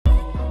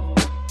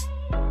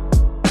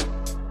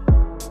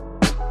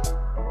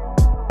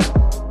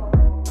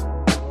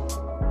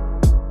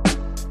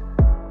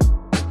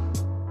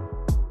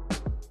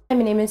Hi,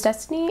 my name is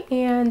Destiny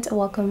and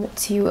welcome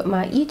to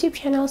my YouTube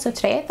channel. So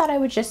today I thought I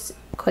would just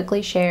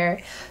quickly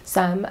share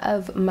some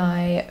of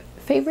my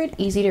favorite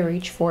easy to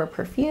reach for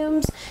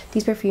perfumes.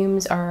 These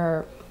perfumes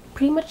are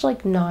pretty much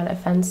like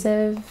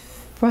non-offensive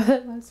for the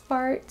most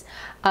part.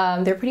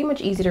 They're pretty much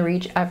easy to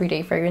reach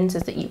everyday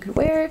fragrances that you could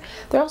wear.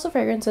 They're also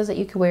fragrances that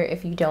you could wear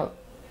if you don't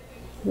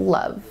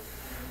love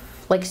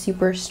like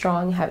super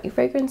strong heavy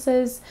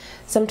fragrances.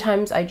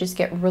 Sometimes I just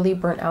get really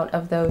burnt out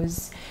of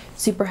those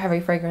super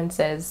heavy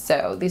fragrances,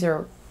 so these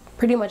are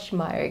pretty much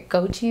my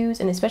go-tos,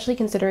 and especially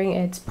considering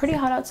it's pretty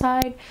hot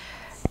outside,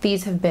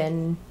 these have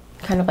been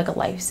kind of like a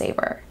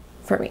lifesaver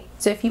for me.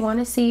 So if you want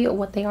to see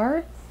what they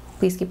are,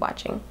 please keep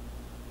watching.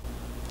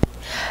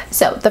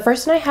 So the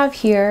first one I have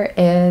here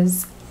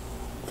is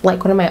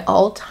like one of my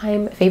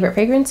all-time favorite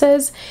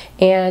fragrances,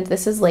 and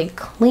this is like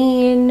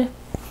clean,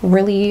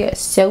 really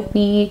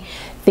soapy,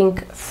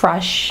 think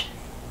fresh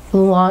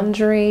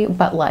laundry,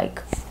 but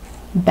like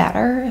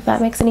better, if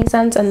that makes any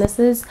sense. And this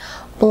is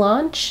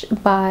Blanche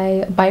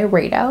by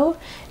Byredo,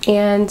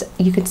 and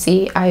you can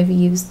see I've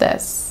used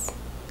this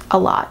a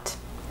lot.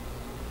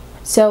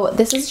 So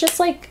this is just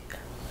like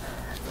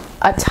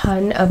a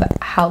ton of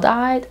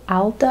aldehydes.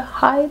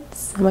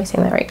 Am I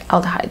saying that right?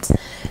 Aldehydes.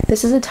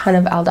 This is a ton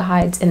of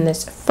aldehydes in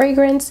this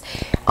fragrance.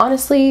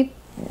 Honestly,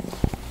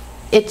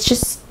 it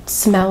just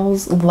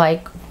smells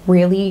like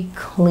really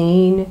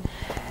clean,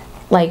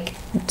 like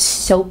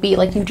soapy,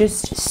 like you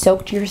just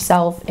soaked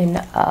yourself in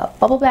a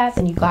bubble bath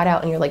and you got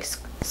out and you're like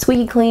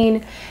squeaky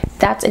clean.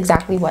 That's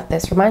exactly what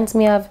this reminds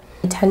me of.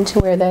 I tend to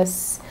wear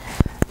this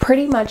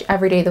pretty much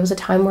every day. There was a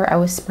time where I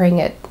was spraying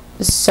it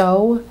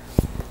so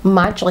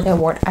much, like I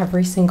wore it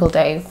every single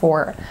day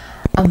for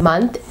a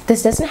month.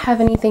 This doesn't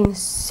have anything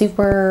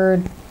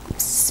super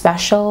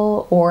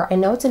special, or I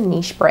know it's a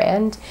niche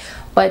brand,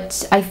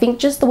 but I think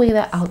just the way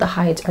that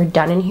aldehydes are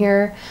done in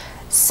here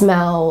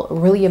smell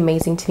really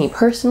amazing to me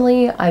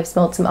personally. I've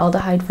smelled some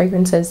aldehyde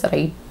fragrances that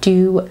I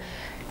do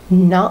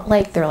not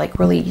like. They're like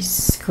really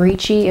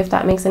screechy, if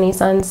that makes any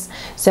sense.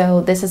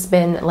 So this has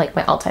been like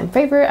my all-time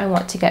favorite. I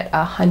want to get a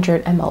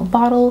 100 ml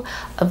bottle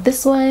of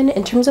this one.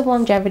 In terms of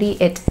longevity,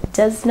 it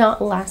does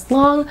not last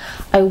long.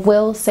 I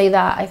will say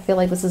that I feel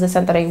like this is a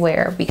scent that I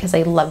wear because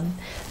I love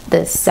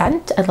the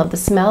scent, I love the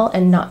smell,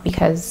 and not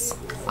because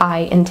I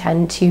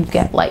intend to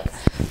get like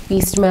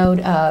beast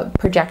mode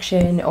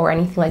projection or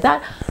anything like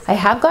that. I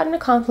have gotten a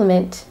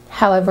compliment,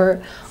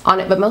 however, on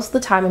it, but most of the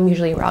time I'm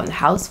usually around the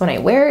house when I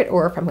wear it,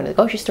 or if I'm going to the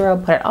grocery store, I'll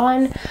put it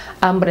on,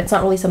 but it's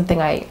not really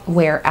something I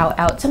wear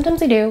out.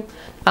 Sometimes I do,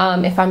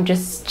 if I'm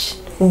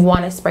just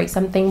want to spray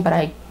something, but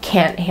I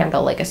can't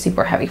handle like a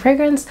super heavy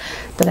fragrance,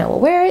 then I will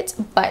wear it.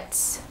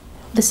 But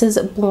this is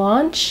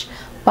Blanche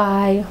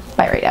by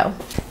Byredo.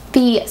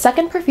 The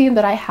second perfume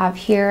that I have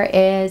here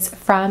is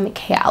from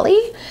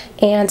Kayali,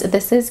 and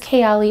this is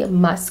Kayali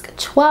Musk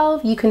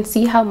 12. You can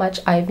see how much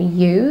I've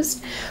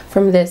used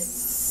from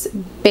this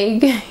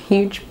big,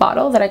 huge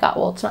bottle that I got.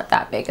 Well, it's not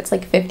that big. It's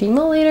like 50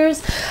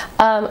 milliliters.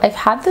 I've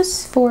had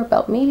this for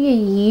about maybe a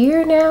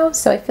year now,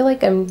 so I feel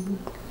like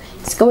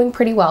it's going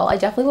pretty well. I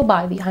definitely will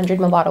buy the 100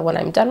 ml bottle when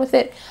I'm done with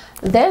it.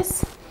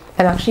 This,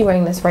 I'm actually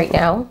wearing this right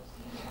now,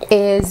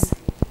 is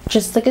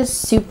just like a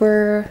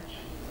super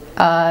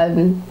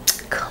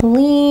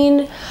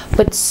clean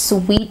but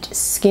sweet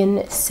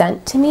skin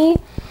scent to me.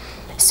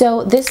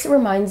 So this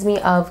reminds me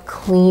of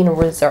Clean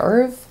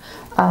Reserve.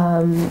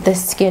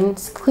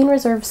 Clean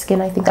Reserve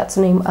Skin, I think that's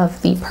the name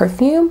of the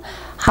perfume.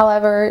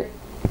 However,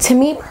 to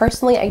me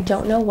personally, I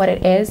don't know what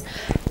it is.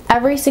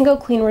 Every single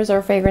Clean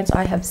Reserve fragrance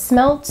I have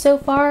smelled so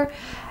far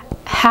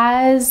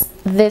has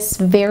this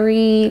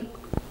very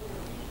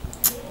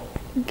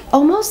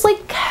almost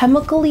like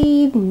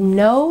chemically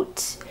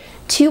note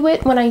to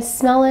it when I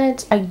smell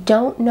it. I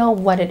don't know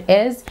what it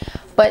is,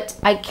 but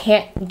I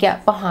can't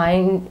get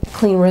behind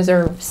Clean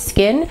Reserve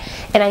Skin,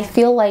 and I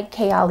feel like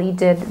Kayali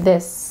did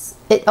this.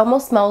 It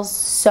almost smells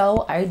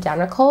so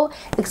identical,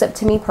 except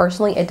to me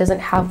personally, it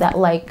doesn't have that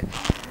like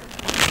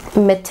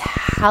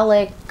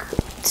metallic,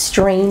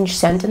 strange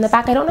scent in the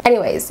back. I don't know.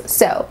 Anyways,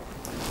 so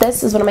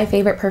this is one of my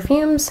favorite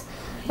perfumes.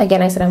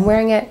 Again, I said I'm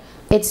wearing it.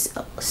 It's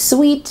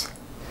sweet.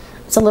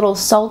 It's a little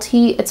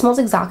salty. It smells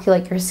exactly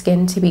like your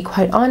skin, to be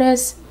quite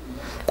honest.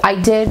 I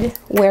did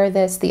wear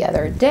this the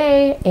other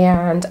day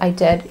and I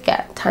did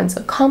get tons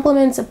of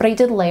compliments, but I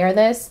did layer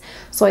this.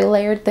 So I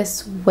layered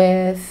this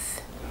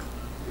with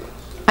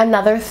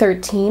another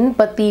 13,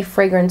 but the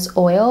fragrance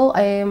oil,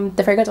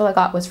 the fragrance oil I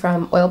got was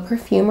from Oil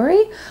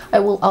Perfumery. I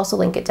will also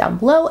link it down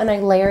below, and I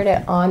layered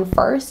it on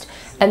first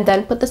and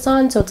then put this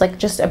on. So it's like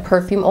just a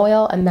perfume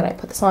oil, and then I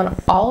put this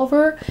on all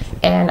over,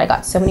 and I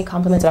got so many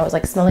compliments, and I was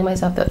like smelling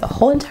myself the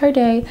whole entire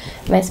day,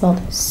 and I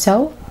smelled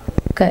so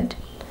good.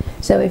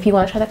 So if you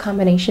want to try the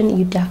combination,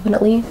 you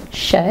definitely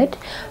should.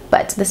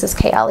 But this is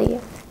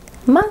Kayali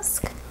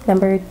Musk,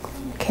 number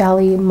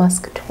Kayali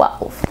Musk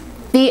 12.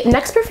 The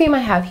next perfume I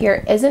have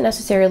here isn't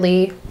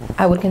necessarily,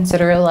 I would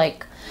consider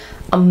like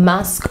a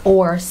musk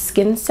or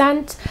skin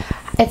scent.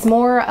 It's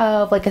more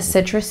of like a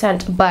citrus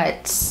scent,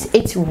 but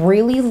it's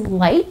really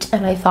light,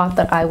 and I thought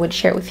that I would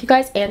share it with you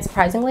guys. And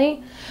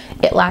surprisingly,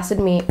 it lasted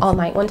me all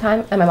night one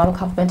time, and my mom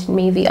complimented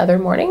me the other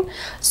morning.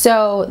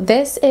 So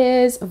this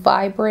is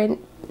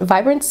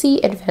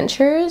Vibrancy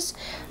Adventures.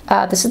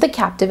 This is the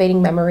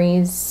Captivating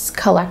Memories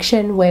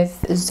collection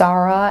with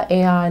Zara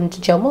and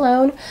Jo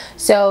Malone.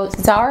 So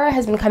Zara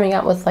has been coming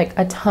out with like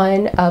a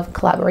ton of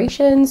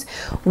collaborations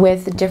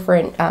with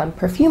different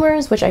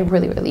perfumers, which I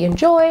really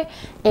enjoy.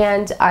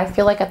 And I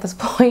feel like at this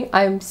point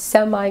I'm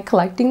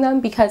semi-collecting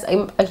them because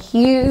I'm a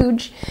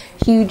huge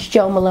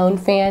Jo Malone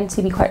fan,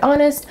 to be quite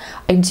honest.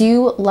 I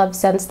do love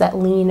scents that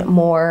lean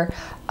more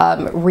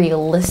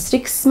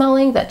realistic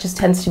smelling. That just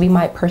tends to be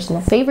my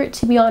personal favorite,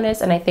 to be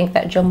honest, and I think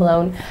that Jo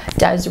Malone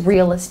does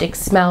realistic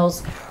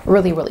smells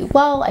really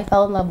well. I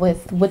fell in love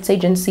with Wood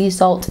Sage and Sea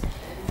Salt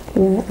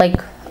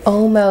like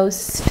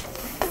almost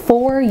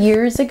 4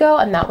 years ago,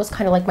 and that was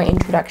kind of like my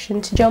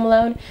introduction to Jo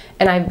Malone,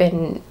 and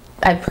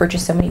I've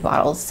purchased so many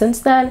bottles since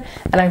then,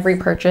 and I've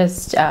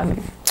repurchased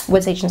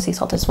Wood Sage and Sea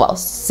Salt as well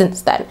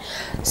since then.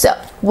 So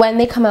when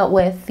they come out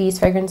with these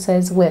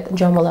fragrances with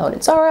Jo Malone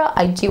and Zara,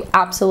 I do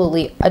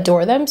absolutely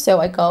adore them. So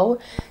I go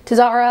to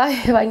Zara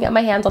if I can get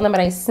my hands on them,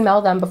 and I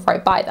smell them before I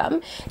buy them.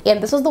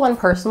 And this was the one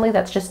personally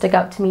that's just stuck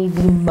out to me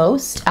the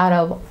most out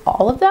of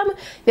all of them.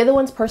 The other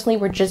ones personally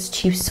were just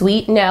too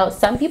sweet. Now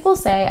some people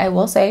say, I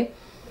will say,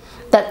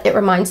 that it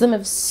reminds them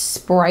of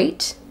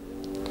Sprite.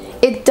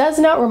 It does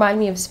not remind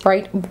me of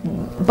Sprite,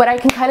 but I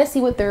can kind of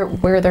see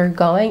where they're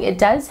going. It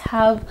does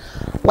have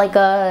like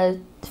a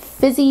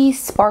fizzy,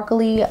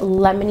 sparkly,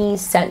 lemony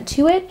scent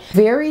to it.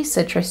 Very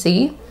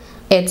citrusy.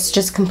 It's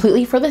just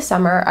completely for the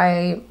summer.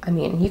 I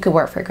mean, you could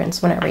wear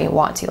fragrance whenever you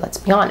want to, let's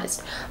be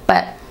honest.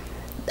 But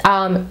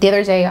the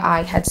other day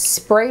I had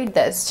sprayed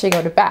this to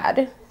go to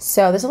bed.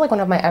 So this is like one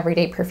of my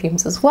everyday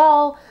perfumes as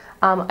well.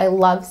 I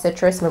love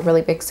citrus. I'm a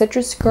really big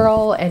citrus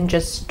girl, and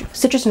just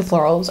citrus and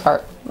florals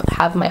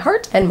have my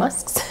heart, and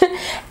musks.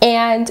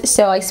 And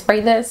so I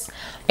sprayed this.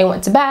 I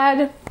went to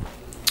bed,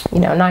 you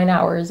know, 9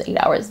 hours, 8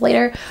 hours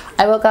later.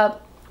 I woke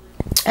up.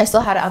 I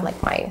still had it on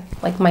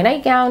like my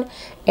nightgown,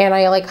 and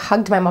I like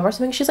hugged my mom or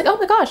something. She's like, "Oh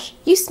my gosh,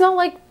 you smell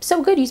like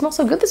so good. You smell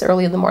so good this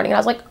early in the morning." And I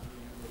was like,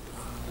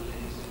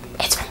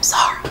 "It's from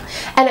Zara."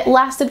 And it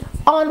lasted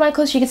on my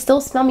clothes. She could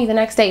still smell me the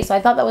next day. So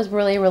I thought that was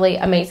really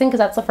amazing, because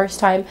that's the first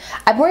time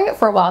I've been wearing it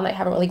for a while and I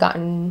haven't really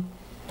gotten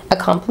a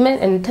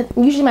compliment. And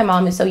usually my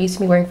mom is so used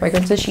to me wearing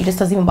fragrances, she just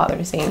doesn't even bother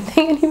to say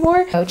anything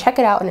anymore. So check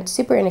it out, and it's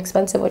super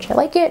inexpensive, which I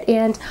like it.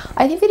 And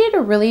I think they did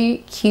a really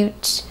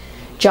cute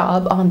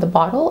job on the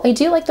bottle. I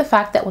do like the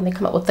fact that when they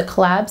come up with the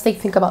collabs, they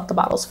think about the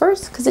bottles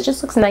first, because it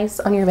just looks nice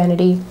on your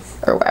vanity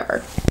or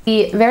wherever.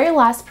 The very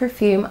last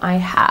perfume I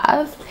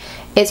have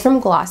is from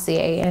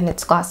Glossier, and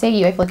it's Glossier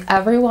You. I feel like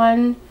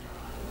everyone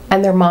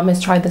and their mom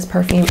has tried this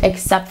perfume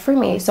except for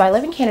me. So I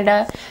live in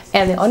Canada,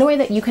 and the only way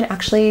that you can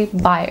actually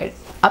buy it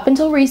up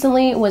until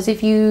recently was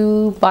if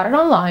you bought it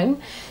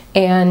online,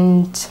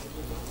 and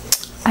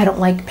I don't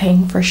like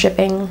paying for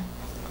shipping.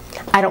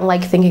 I don't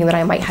like thinking that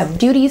I might have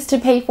duties to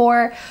pay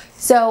for.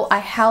 So I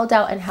held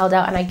out and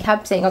I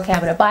kept saying, okay, I'm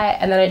gonna buy it,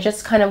 and then it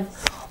just kind of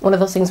one of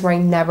those things where I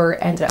never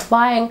ended up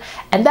buying.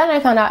 And then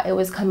I found out it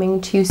was coming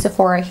to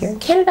Sephora here in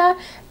Canada,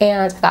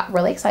 and I got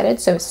really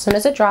excited. So as soon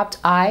as it dropped,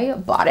 I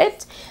bought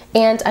it.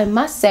 And I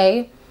must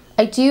say,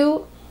 I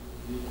don't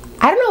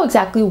know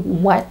exactly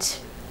what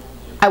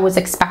I was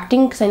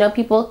expecting, because I know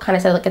people kind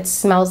of said like it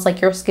smells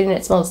like your skin and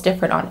it smells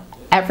different on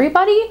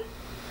everybody.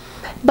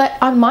 But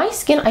on my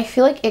skin, I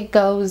feel like it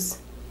goes,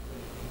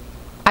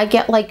 I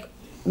get like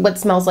what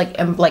smells like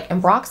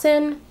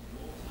Ambroxan,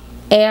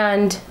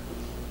 and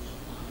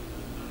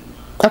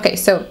okay,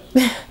 so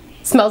it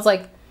smells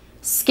like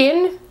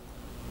skin,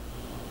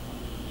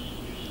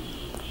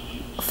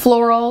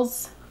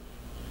 florals,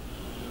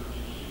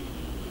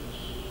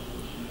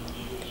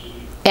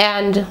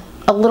 and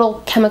a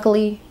little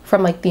chemically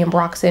from like the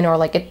Ambroxan, or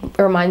like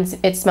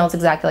it smells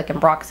exactly like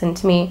Ambroxan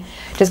to me,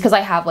 just because I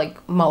have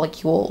like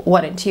molecule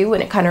 1 and 2,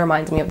 and it kind of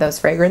reminds me of those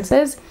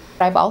fragrances.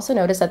 I've also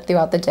noticed that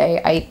throughout the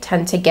day I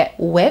tend to get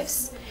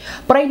whiffs,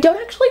 but I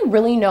don't actually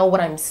really know what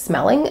I'm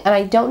smelling, and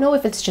I don't know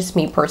if it's just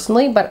me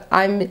personally, but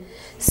I'm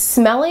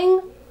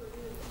smelling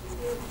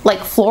like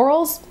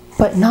florals,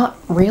 but not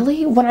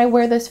really when I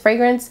wear this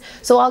fragrance.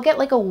 So I'll get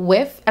like a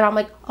whiff and I'm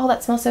like, oh,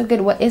 that smells so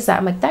good, what is that?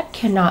 I'm like, that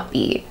cannot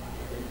be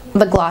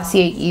the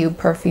Glossier You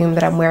perfume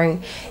that I'm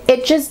wearing.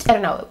 It just, I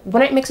don't know,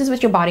 when it mixes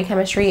with your body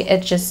chemistry,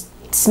 it just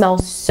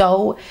smells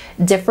so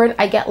different.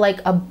 I get like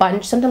a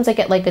bunch, sometimes I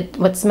get like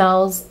what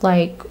smells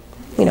like,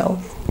 you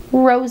know,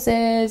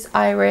 roses,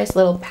 iris, a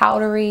little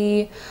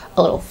powdery,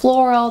 a little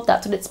floral.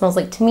 That's what it smells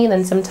like to me. And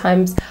then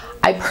sometimes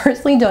I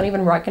personally don't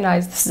even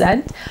recognize the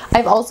scent.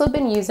 I've also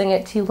been using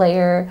it to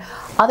layer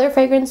other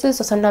fragrances.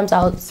 So sometimes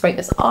I'll spray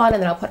this on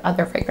and then I'll put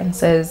other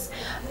fragrances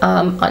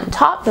on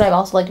top. And I've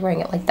also liked wearing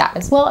it like that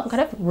as well. I'm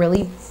kind of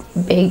really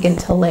big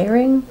into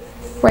layering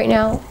right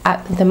now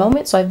at the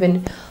moment. So I've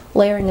been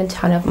layering a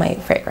ton of my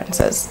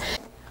fragrances.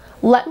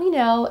 let me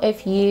know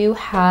if you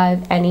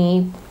have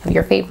any of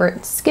your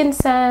favorite skin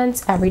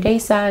scents, everyday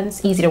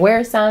scents, easy to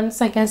wear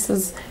scents, I guess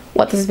is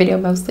what this video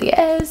mostly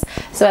is.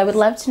 So I would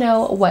love to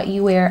know what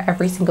you wear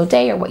every single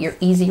day or what your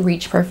easy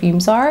reach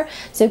perfumes are.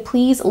 So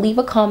please leave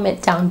a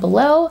comment down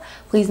below.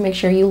 Please make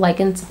sure you like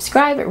and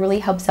subscribe. It really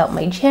helps out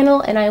my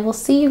channel, and I will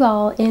see you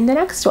all in the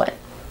next one.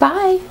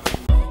 Bye!